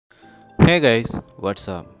Hey guys, what's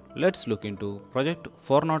up? Let's look into Project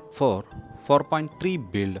 404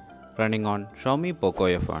 4.3 build running on Xiaomi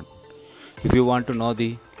POCOF1. If you want to know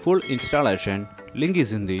the full installation, link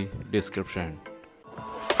is in the description.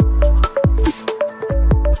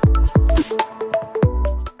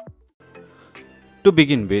 To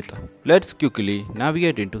begin with, let's quickly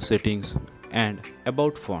navigate into settings and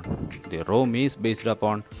about phone. The ROM is based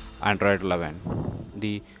upon Android 11.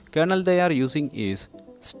 The kernel they are using is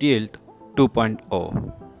Stealth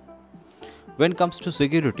 2.0. When comes to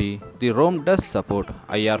security, the ROM does support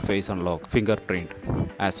IR face unlock fingerprint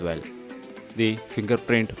as well. The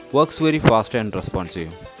fingerprint works very fast and responsive.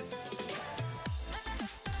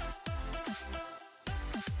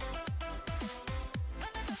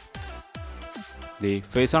 The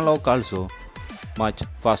face unlock also much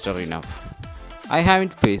faster enough. I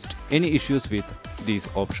haven't faced any issues with these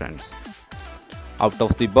options. Out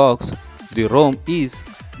of the box, the ROM is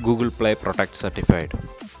Google Play Protect certified.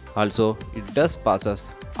 Also, it does passes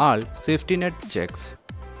all safety net checks,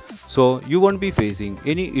 so you won't be facing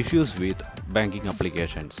any issues with banking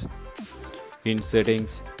applications. In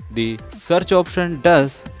settings, the search option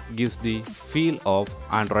does gives the feel of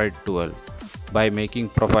Android 12 by making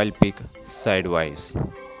profile pic sidewise.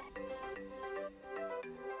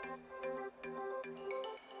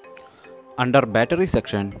 Under battery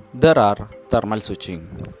section, there are thermal switching,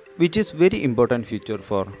 which is very important feature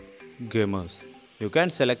for gamers. You can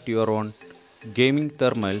select your own gaming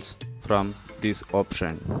thermals from this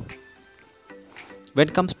option. When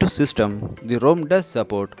it comes to system, the ROM does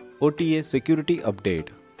support OTA security update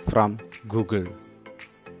from Google.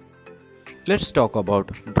 Let's talk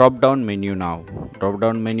about drop-down menu now.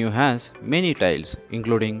 Drop-down menu has many tiles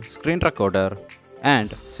including screen recorder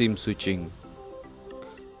and SIM switching.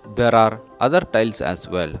 There are other tiles as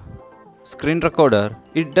well. Screen recorder,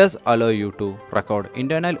 it does allow you to record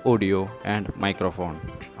internal audio and microphone.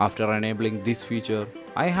 After enabling this feature,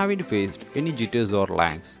 I haven't faced any jitters or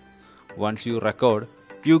lags. Once you record,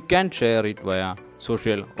 you can share it via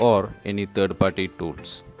social or any third-party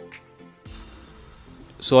tools.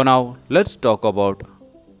 So now let's talk about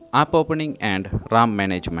app opening and RAM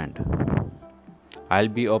management. I'll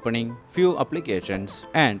be opening few applications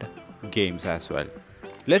and games as well.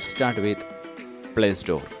 Let's start with Play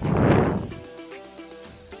Store.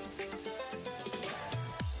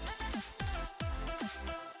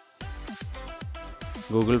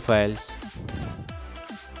 Google Files,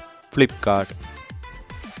 Flipkart,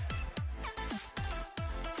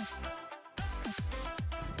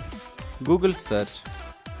 Google Search,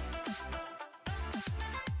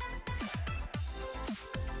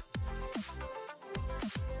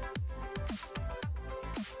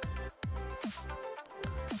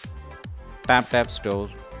 Tap Store,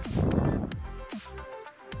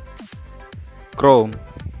 Chrome,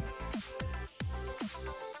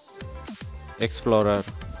 Explorer,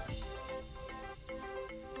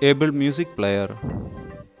 Able Music Player,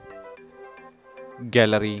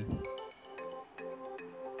 Gallery,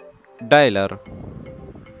 Dialer,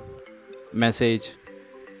 Message,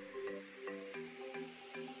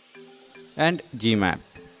 and Gmap.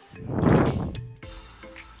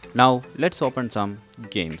 Now let's open some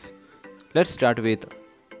games. Let's start with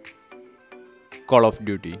Call of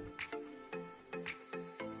Duty.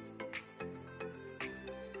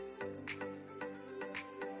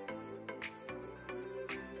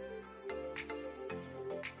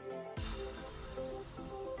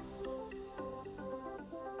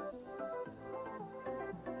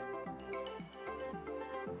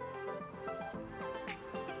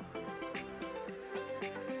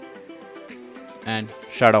 And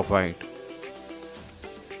Shadow Fight.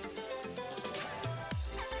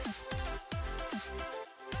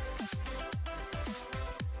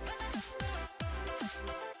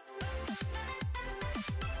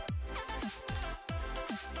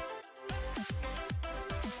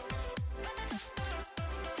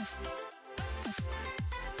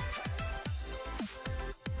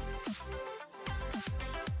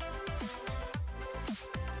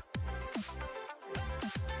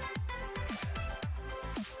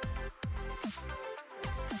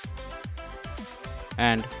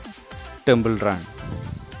 And Temple Run.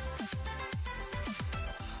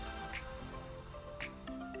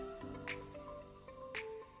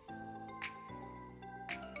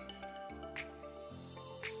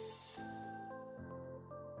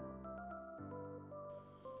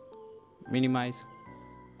 Minimize.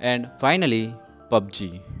 And finally,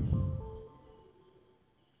 PUBG.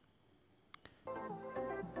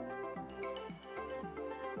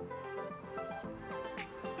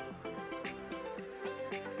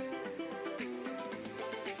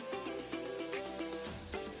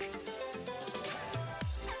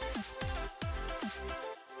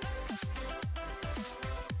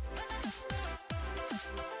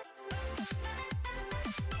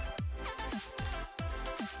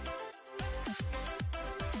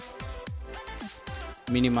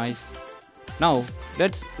 minimize. Now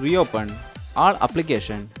let's reopen all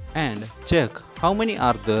application and check how many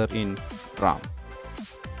are there in ROM.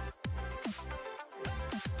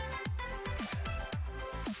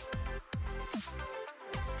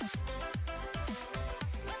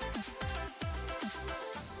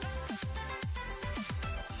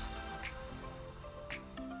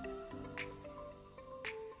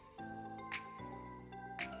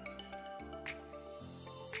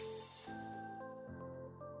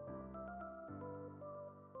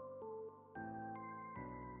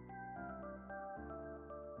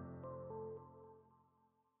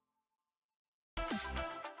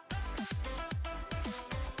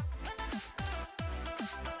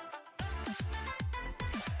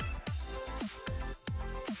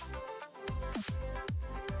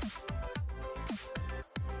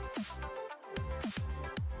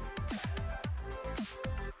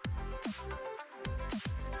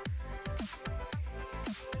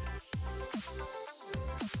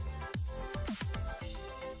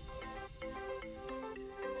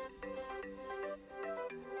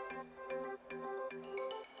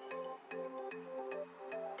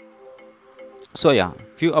 So yeah,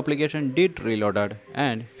 few applications did reloaded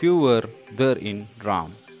and few were there in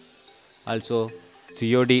ROM. Also,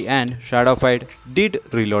 COD and Shadowfight did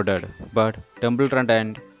reloaded, but Temple Run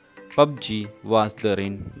and PUBG was there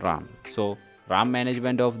in ROM. So RAM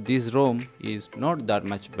management of this ROM is not that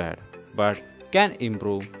much bad, but can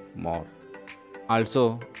improve more.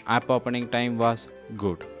 Also, app opening time was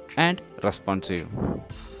good and responsive.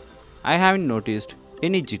 I haven't noticed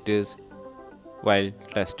any jitters while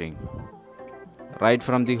testing. Right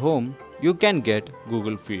from the home, you can get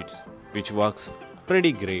Google Feeds, which works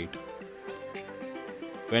pretty great.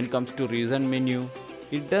 When it comes to recent menu,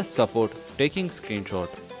 it does support taking screenshot.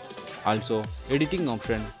 Also, editing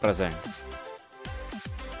option present.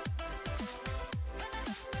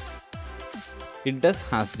 It does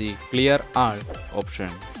has the clear all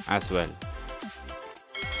option as well.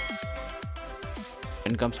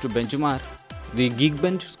 When it comes to benchmark, the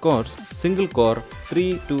Geekbench scores single core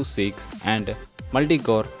 326 and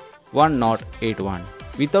multi-core 1081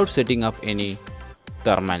 without setting up any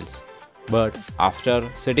thermals. But after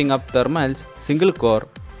setting up thermals, single core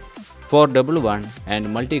 411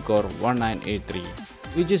 and multi-core 1983,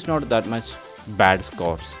 which is not that much bad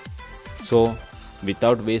scores. So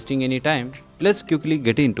without wasting any time, let's quickly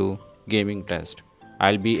get into gaming test.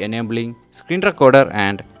 I'll be enabling screen recorder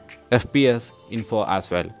and FPS info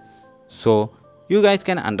as well, so you guys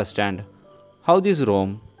can understand how this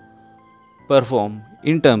ROM perform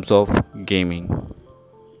in terms of gaming.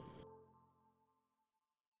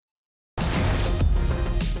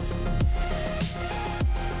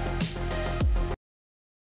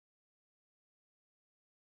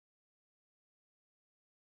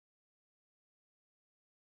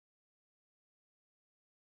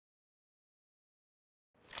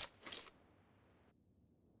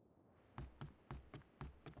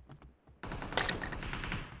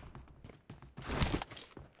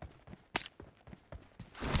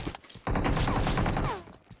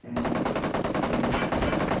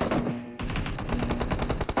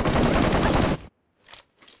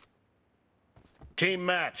 Team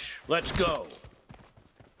match, let's go.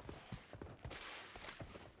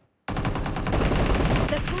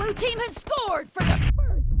 The blue team has scored for the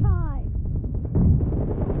first time!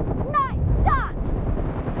 Nice shot!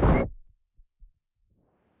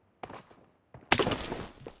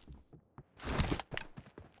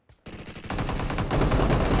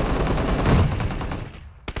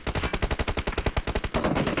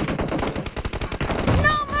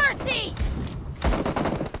 No mercy!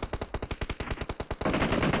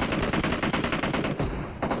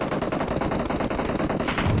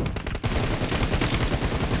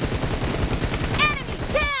 Enemy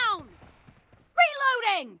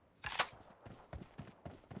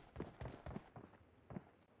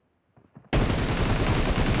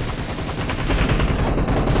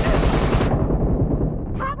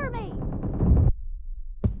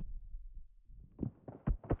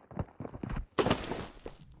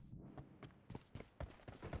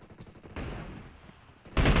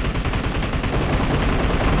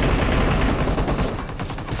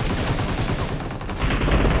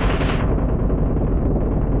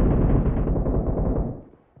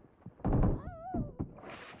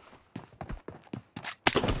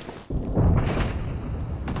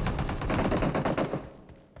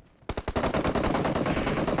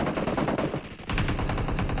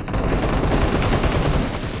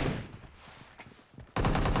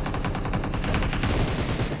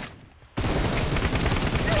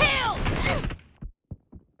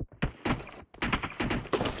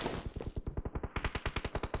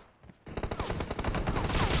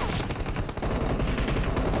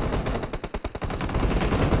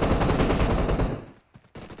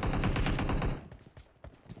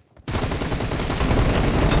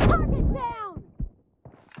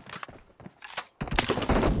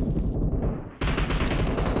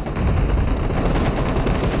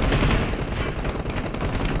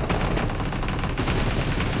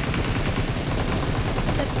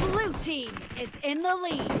the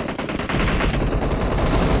lead.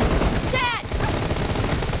 Dead!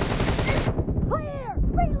 Clear!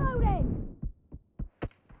 Reloading!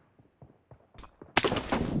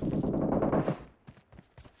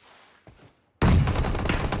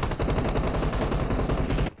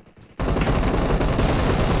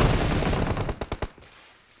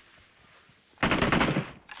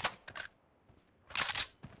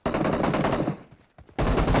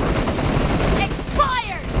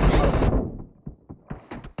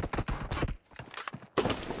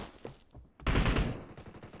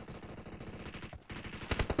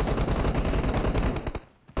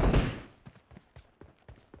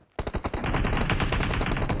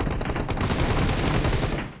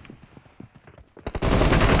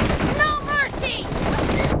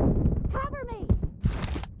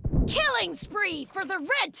 Killing spree for the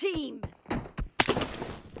red team!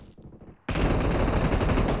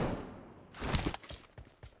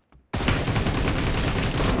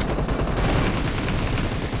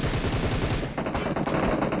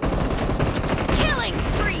 Killing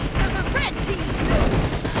spree for the red team!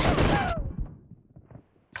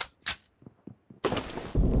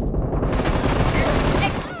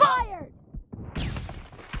 Expired!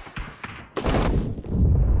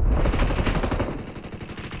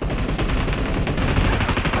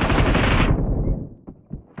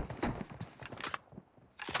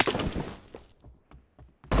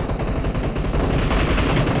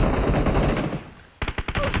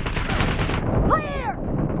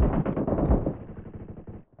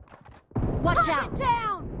 Watch out!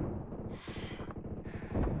 Down!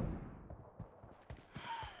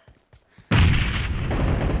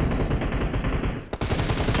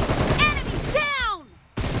 Enemy down!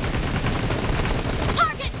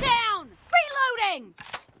 Target down! Reloading!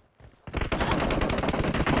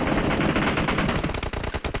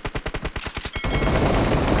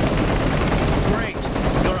 Great!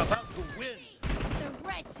 You're about to win! The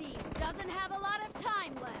red team doesn't have a lot of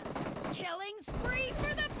time left. Killing spree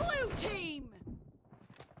for the blue team!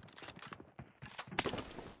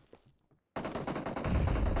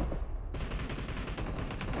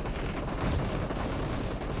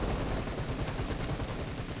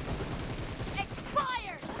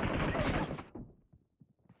 Expired!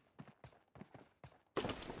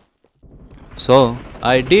 So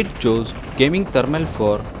I did choose gaming thermal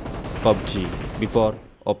for PUBG before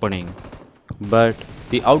opening, but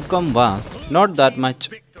the outcome was not that much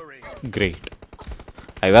Victory! great.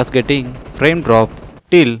 I was getting frame drop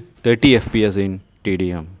till 30 FPS in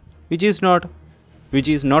TDM, which is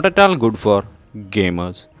not at all good for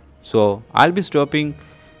gamers. So I'll be stopping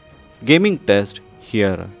gaming test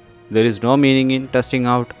here. There is no meaning in testing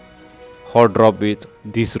out hot drop with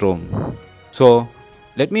this ROM. So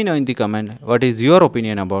let me know in the comment what is your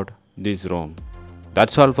opinion about this ROM.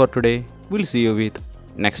 That's all for today. We'll see you with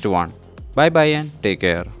next one. Bye bye and take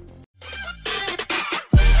care.